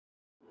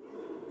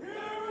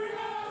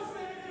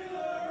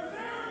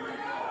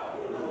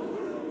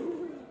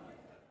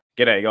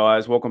G'day,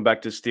 guys. Welcome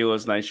back to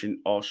Steelers Nation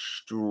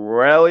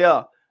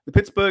Australia. The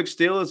Pittsburgh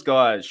Steelers,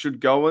 guys, should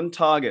go and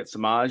target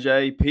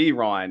Samaje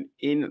Perine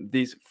in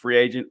this free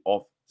agent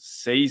off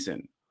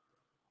season.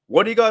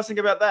 What do you guys think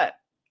about that?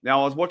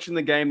 Now, I was watching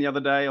the game the other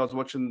day. I was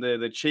watching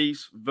the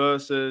Chiefs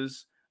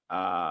versus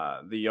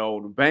the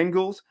old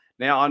Bengals.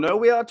 Now, I know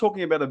we are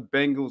talking about a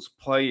Bengals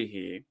player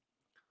here,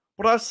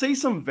 but I see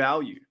some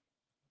value.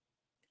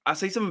 I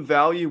see some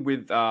value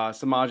with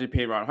Samaje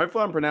Perine.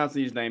 Hopefully, I'm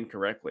pronouncing his name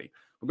correctly.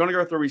 We're going to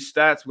go through his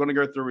stats. We're going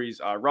to go through his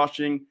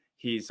rushing,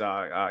 his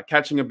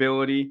catching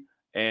ability,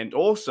 and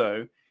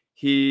also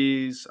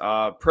his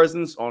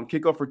presence on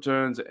kickoff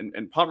returns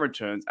and punt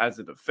returns as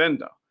a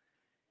defender.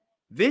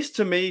 This,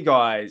 to me,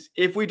 guys,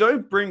 if we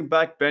don't bring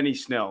back Benny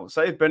Snell,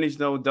 say if Benny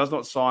Snell does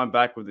not sign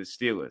back with the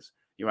Steelers,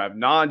 you have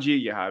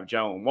Najee, you have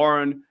Jalen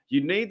Warren.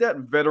 You need that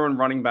veteran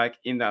running back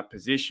in that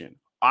position.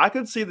 I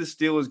could see the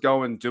Steelers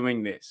going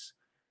doing this.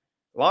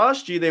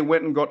 Last year, they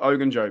went and got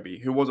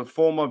Ogunjobi, who was a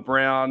former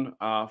Brown,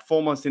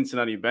 former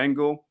Cincinnati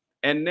Bengal.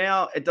 And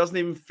now it doesn't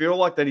even feel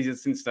like that he's a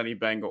Cincinnati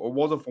Bengal or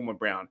was a former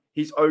Brown.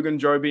 He's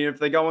Ogunjobi. And if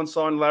they go and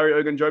sign Larry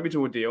Ogunjobi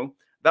to a deal,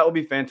 that would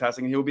be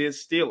fantastic. And he'll be a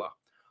Steeler.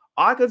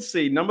 I could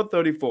see number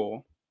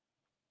 34,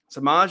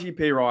 Samaje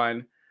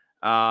Perine,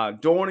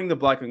 donning the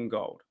black and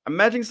gold.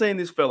 Imagine seeing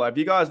this fella. If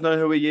you guys know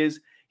who he is,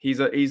 he's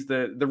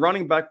the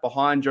running back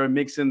behind Joe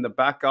Mixon, the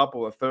backup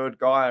or the third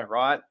guy,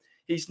 right?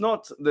 He's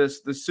not the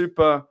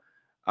super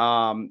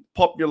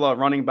popular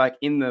running back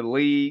in the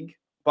league,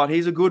 but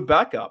he's a good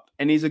backup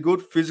and he's a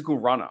good physical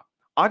runner.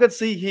 I could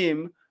see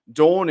him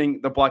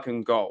donning the black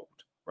and gold,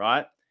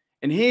 right?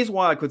 And here's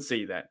why I could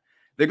see that.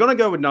 They're going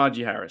to go with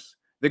Najee Harris.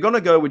 They're going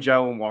to go with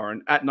Jalen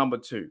Warren at number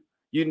 2.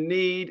 You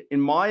need, in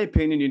my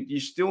opinion, you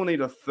still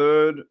need a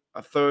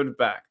third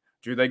back.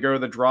 Do they go to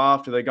the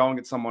draft? Do they go and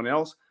get someone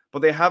else?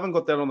 But they haven't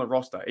got that on the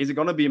roster. Is it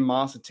going to be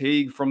Master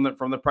Teague from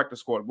the practice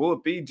squad? Will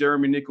it be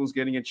Jeremy Nichols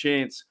getting a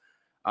chance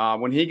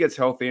when he gets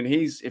healthy and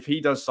if he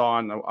does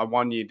sign a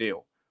one-year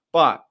deal?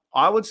 But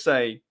I would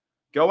say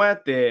go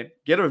out there,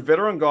 get a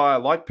veteran guy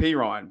like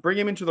Perine, bring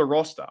him into the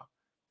roster,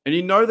 and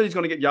you know that he's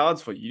going to get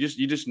yards for you.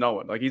 You just know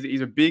it. Like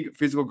he's a big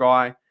physical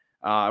guy.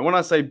 When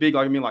I say big,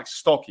 I mean like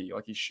stocky.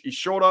 Like he's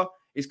shorter.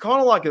 He's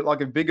kind of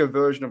like a bigger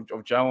version of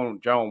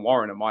Jalen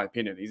Warren, in my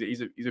opinion.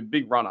 He's a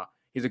big runner.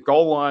 He's a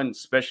goal line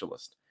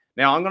specialist.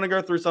 Now I'm going to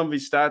go through some of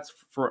his stats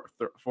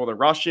for the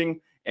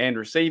rushing and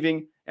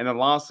receiving, and then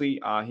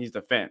lastly his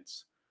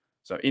defense.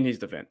 So in his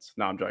defense,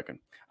 no, I'm joking.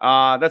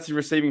 That's his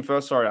receiving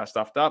first. Sorry, I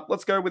stuffed up.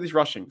 Let's go with his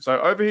rushing. So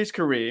over his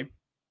career,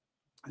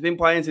 he's been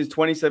playing since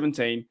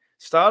 2017.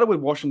 Started with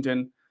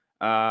Washington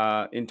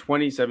in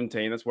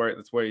 2017. That's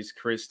where his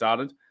career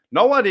started.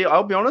 No idea.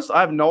 I'll be honest.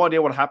 I have no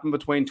idea what happened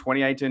between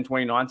 2018 and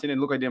 2019.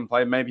 And look, I didn't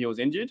play. Maybe he was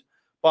injured.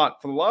 But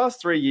for the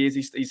last 3 years,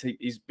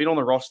 he's been on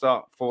the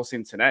roster for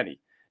Cincinnati.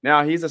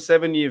 Now, he's a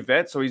 7-year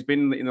vet, so he's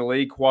been in the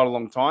league quite a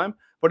long time.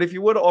 But if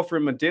you were to offer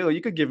him a deal,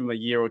 you could give him a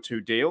year or two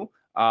deal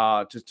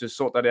to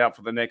sort that out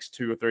for the next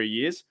 2 or 3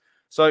 years.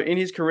 So in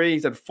his career,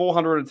 he's had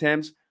 400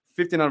 attempts,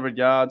 1,500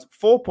 yards,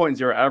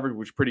 4.0 average,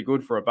 which is pretty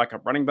good for a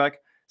backup running back,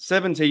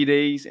 7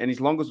 TDs, and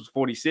his longest was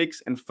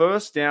 46, and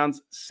first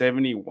downs,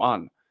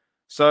 71.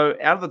 So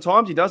out of the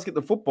times he does get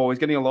the football, he's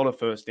getting a lot of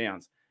first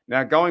downs.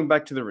 Now, going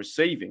back to the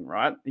receiving,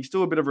 right? He's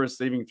still a bit of a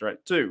receiving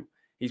threat too.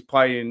 He's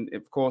played in,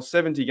 of course,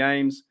 70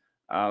 games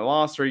the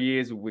last 3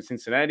 years with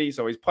Cincinnati,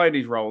 so he's played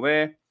his role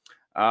there.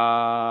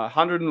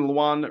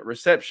 101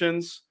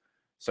 receptions.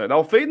 So they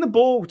were feeding the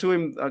ball to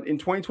him in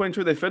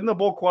 2022. They're feeding the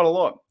ball quite a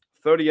lot.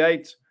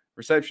 38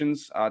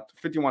 receptions,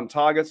 51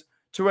 targets,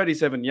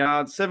 287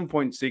 yards,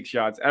 7.6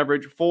 yards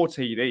average, 4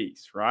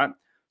 TDs, right?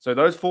 So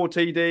those 4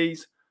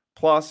 TDs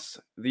plus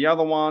the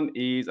other one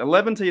is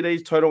 11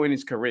 TDs total in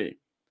his career.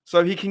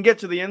 So he can get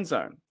to the end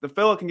zone. The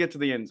fella can get to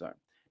the end zone.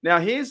 Now,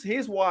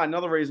 here's why,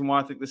 another reason why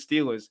I think the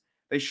Steelers,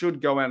 they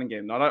should go out and get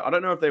him. I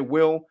don't know if they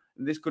will.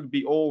 This could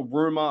be all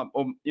rumor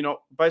or,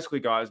 basically,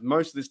 guys,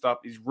 most of this stuff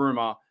is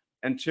rumor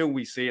until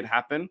we see it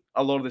happen.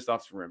 A lot of this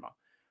stuff's rumor.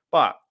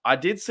 But I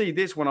did see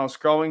this when I was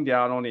scrolling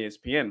down on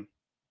ESPN,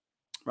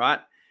 right?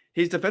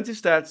 His defensive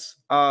stats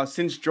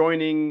since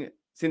joining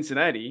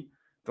Cincinnati,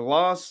 the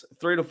last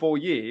 3 to 4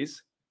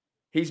 years,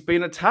 he's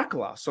been a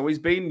tackler. So he's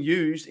been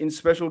used in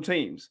special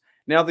teams.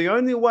 Now, the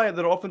only way that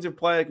an offensive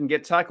player can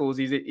get tackles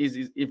is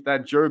if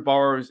that Joe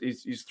Burrow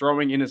is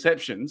throwing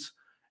interceptions.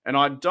 And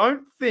I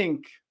don't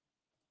think,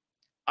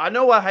 I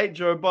know I hate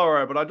Joe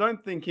Burrow, but I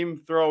don't think him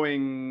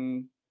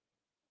throwing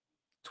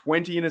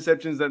 20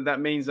 interceptions, that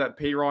means that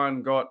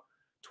Perine got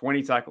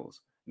 20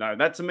 tackles. No,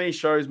 that to me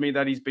shows me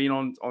that he's been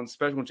on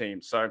special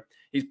teams. So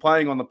he's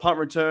playing on the punt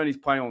return, he's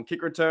playing on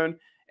kick return,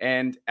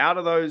 and out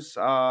of those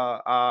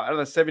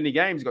 70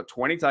 games, he's got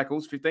 20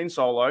 tackles, 15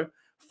 solo,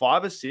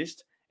 5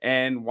 assists,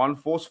 and 1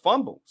 forced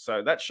fumble.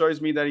 So that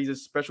shows me that he's a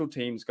special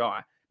teams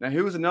guy. Now,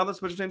 who is another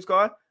special teams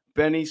guy?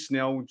 Benny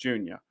Snell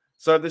Jr.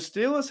 So the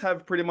Steelers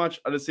have pretty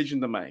much a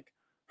decision to make.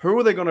 Who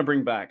are they going to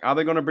bring back? Are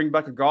they going to bring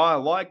back a guy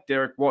like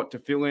Derek Watt to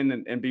fill in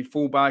and be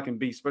fullback and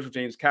be special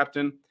teams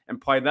captain and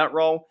play that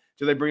role?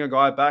 Do they bring a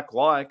guy back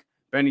like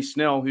Benny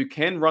Snell, who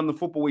can run the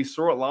football. We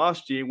saw it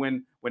last year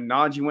when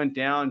Najee went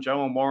down,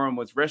 Joe Warren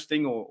was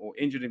resting or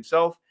injured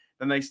himself.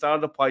 Then they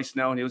started to play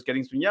Snell and he was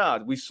getting some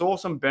yards. We saw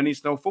some Benny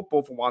Snell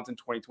football for once in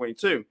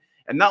 2022,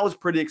 and that was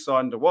pretty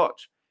exciting to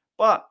watch.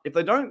 But if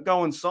they don't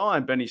go and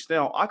sign Benny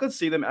Snell, I could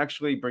see them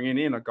actually bringing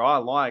in a guy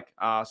like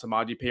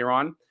Samaje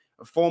Perine,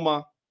 a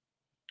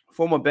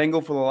former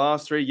Bengal for the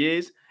last 3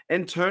 years,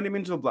 and turn him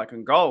into a black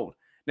and gold.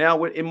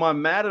 Now, in my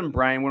Madden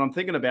brain, when I'm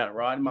thinking about it,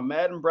 right, in my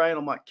Madden brain,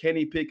 I'm like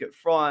Kenny Pickett,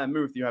 Fry and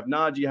Muth. You have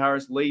Najee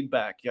Harris, lead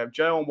back. You have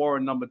Joe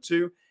Warren, number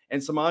 2,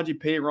 and Samaje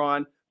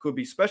Perine could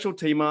be special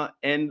teamer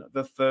and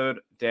the third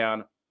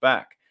down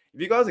back. If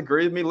you guys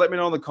agree with me, let me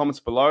know in the comments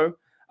below.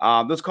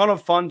 It's kind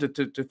of fun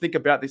to think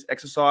about this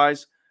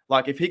exercise.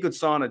 Like, if he could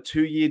sign a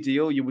 2-year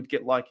deal, you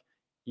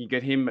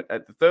get him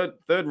at the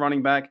third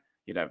running back.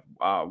 You'd have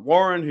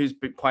Warren, who's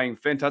been playing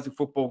fantastic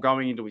football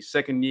going into his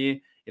 2nd year.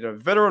 You'd have a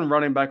veteran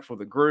running back for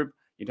the group.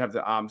 You'd have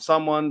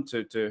someone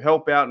to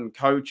help out and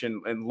coach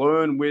and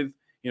learn with,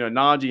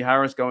 Najee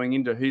Harris going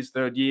into his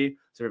 3rd year.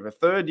 So we have a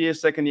 3rd year,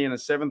 2nd year, and a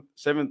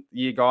 7th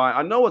year guy.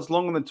 I know it's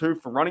longer than 2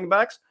 for running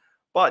backs,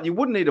 but you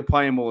wouldn't need to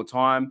play him all the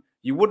time.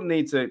 You wouldn't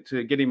need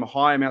to get him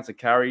high amounts of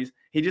carries.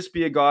 He'd just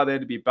be a guy there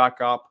to be back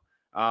up.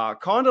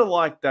 Kind of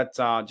like that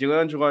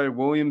Jelangelo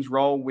Williams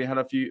role we had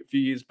a few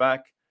years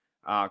back.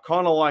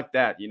 Kind of like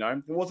that,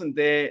 It wasn't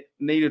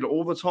needed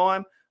all the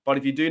time, but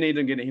if you do need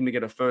him to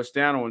get a first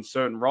down or in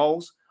certain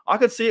roles, I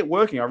could see it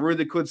working. I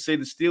really could see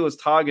the Steelers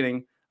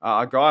targeting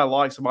a guy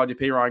like Samaje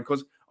Perine,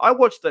 because I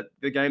watched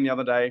the game the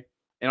other day,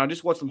 and I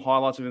just watched some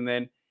highlights of him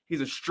then.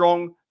 He's a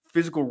strong,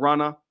 physical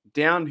runner,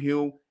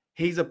 downhill.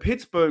 He's a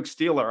Pittsburgh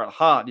Steeler at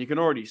heart. You can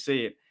already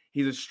see it.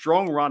 He's a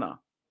strong runner.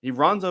 He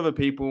runs over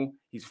people.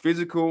 He's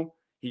physical.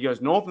 He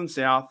goes north and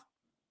south.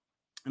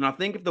 And I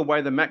think if the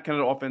way the Matt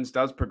Canada offense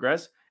does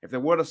progress, if they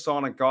were to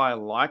sign a guy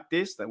like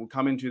this that would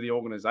come into the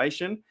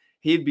organization,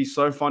 he'd be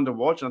so fun to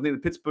watch. And I think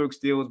the Pittsburgh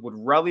Steelers would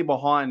rally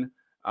behind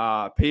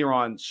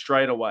Perine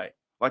straight away.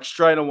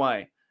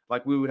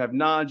 Like, we would have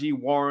Najee,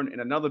 Warren,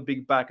 and another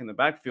big back in the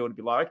backfield to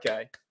be like,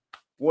 okay,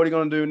 what are you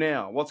going to do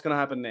now? What's going to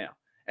happen now?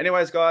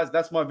 Anyways, guys,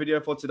 that's my video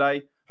for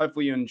today.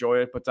 Hopefully you enjoy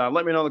it. But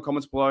let me know in the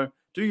comments below.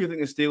 Do you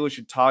think the Steelers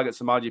should target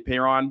Samaje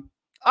Perine?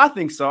 I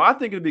think so. I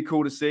think it'd be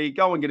cool to see.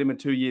 Go and get him a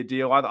 2-year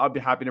deal. I'd be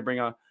happy to bring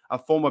a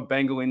former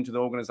Bengal into the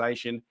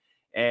organization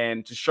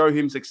and to show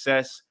him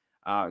success.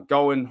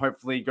 Go and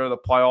hopefully go to the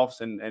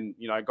playoffs and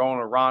go on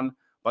a run.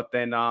 But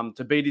then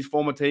to beat his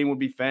former team would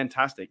be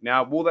fantastic.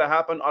 Now, will that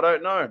happen? I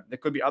don't know. There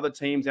could be other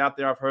teams out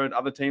there. I've heard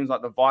other teams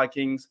like the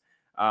Vikings,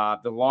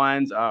 the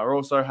Lions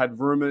also had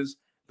rumors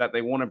that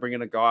they want to bring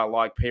in a guy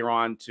like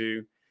Perine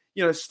to,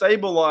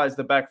 stabilize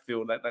the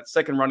backfield, that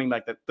second running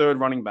back, that third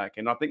running back.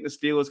 And I think the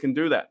Steelers can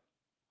do that.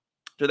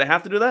 Do they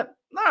have to do that?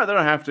 No, they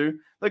don't have to.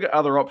 They got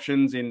other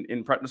options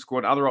in practice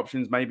squad, other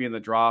options maybe in the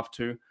draft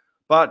too.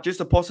 But just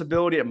a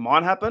possibility it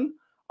might happen.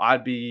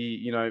 I'd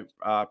be,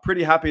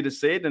 pretty happy to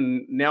see it.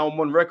 And now I'm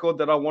on record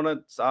that I want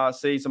to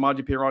see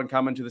Samaje Perine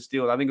come into the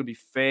Steelers. I think it'd be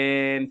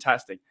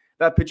fantastic.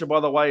 That picture, by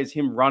the way, is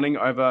him running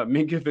over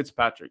Minkah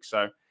Fitzpatrick.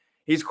 So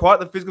he's quite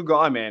the physical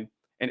guy, man.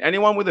 And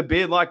anyone with a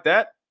beard like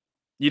that,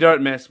 you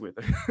don't mess with.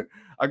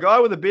 A guy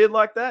with a beard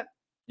like that,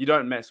 you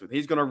don't mess with.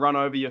 He's going to run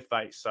over your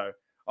face. So,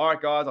 all right,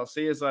 guys, I'll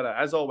see you later.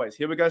 As always,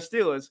 here we go,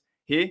 Steelers.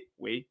 Here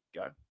we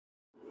go.